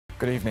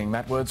Good evening,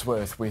 Matt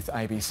Wordsworth with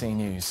ABC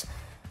News.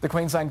 The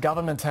Queensland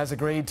Government has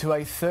agreed to a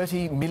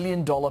 $30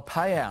 million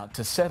payout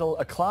to settle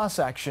a class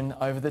action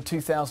over the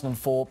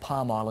 2004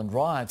 Palm Island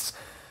riots.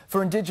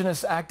 For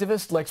Indigenous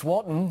activist Lex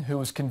Wotton, who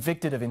was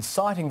convicted of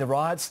inciting the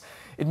riots,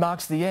 it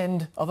marks the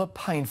end of a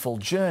painful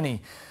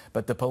journey.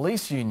 But the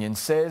police union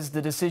says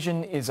the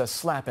decision is a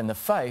slap in the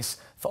face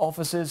for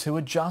officers who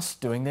are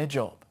just doing their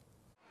job.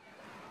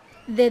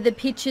 They're the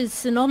pictures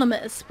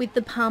synonymous with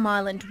the Palm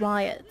Island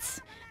riots.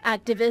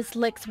 Activist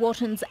Lex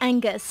Wotton's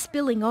anger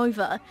spilling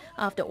over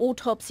after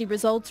autopsy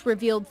results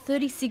revealed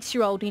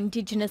 36-year-old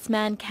Indigenous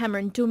man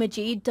Cameron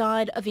Doomadgee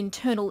died of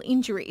internal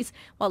injuries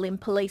while in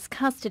police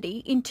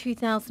custody in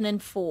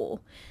 2004.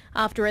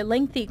 After a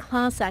lengthy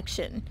class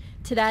action,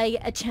 today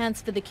a chance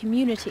for the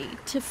community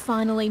to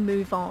finally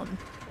move on.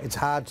 It's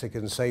hard to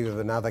conceive of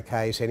another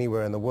case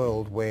anywhere in the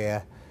world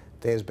where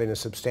there's been a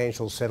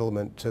substantial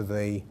settlement to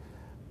the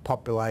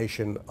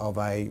population of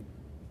a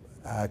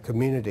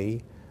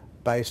community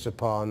based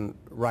upon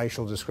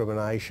racial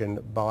discrimination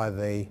by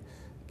the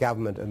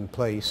government and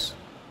police.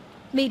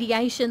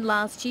 Mediation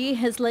last year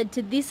has led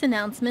to this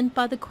announcement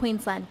by the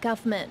Queensland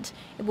Government.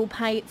 It will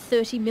pay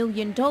 $30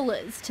 million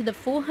to the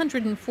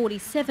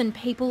 447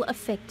 people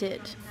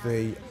affected.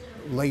 The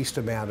least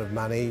amount of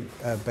money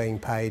being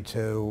paid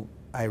to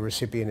a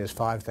recipient is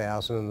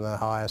 $5,000 and the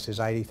highest is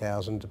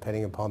 $80,000,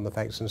 depending upon the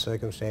facts and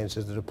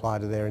circumstances that apply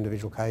to their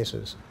individual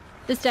cases.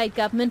 The state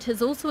government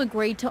has also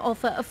agreed to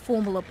offer a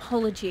formal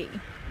apology.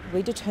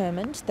 We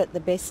determined that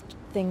the best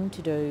thing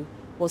to do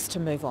was to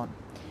move on,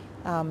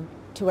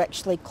 to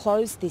actually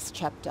close this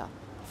chapter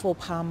for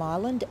Palm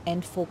Island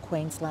and for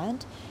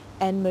Queensland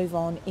and move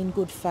on in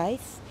good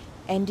faith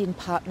and in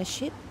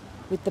partnership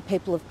with the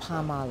people of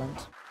Palm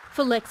Island.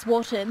 For Lex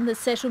Wotton, the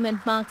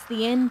settlement marks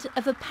the end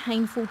of a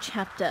painful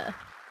chapter.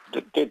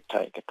 It did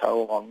take a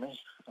toll on me.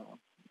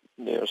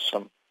 There were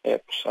some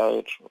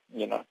episodes,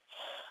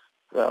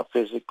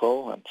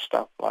 physical and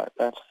stuff like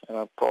that, and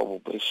I'm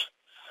probably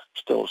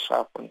still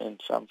suffering in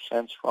some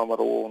sense from it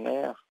all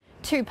now.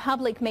 2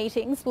 public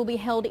meetings will be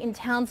held in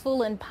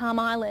Townsville and Palm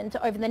Island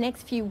over the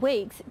next few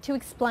weeks to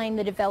explain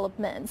the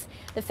developments.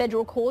 The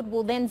federal court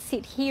will then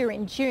sit here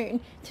in June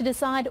to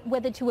decide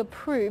whether to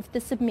approve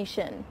the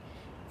submission.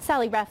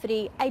 Sally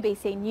Rafferty,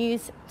 ABC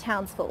News,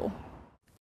 Townsville.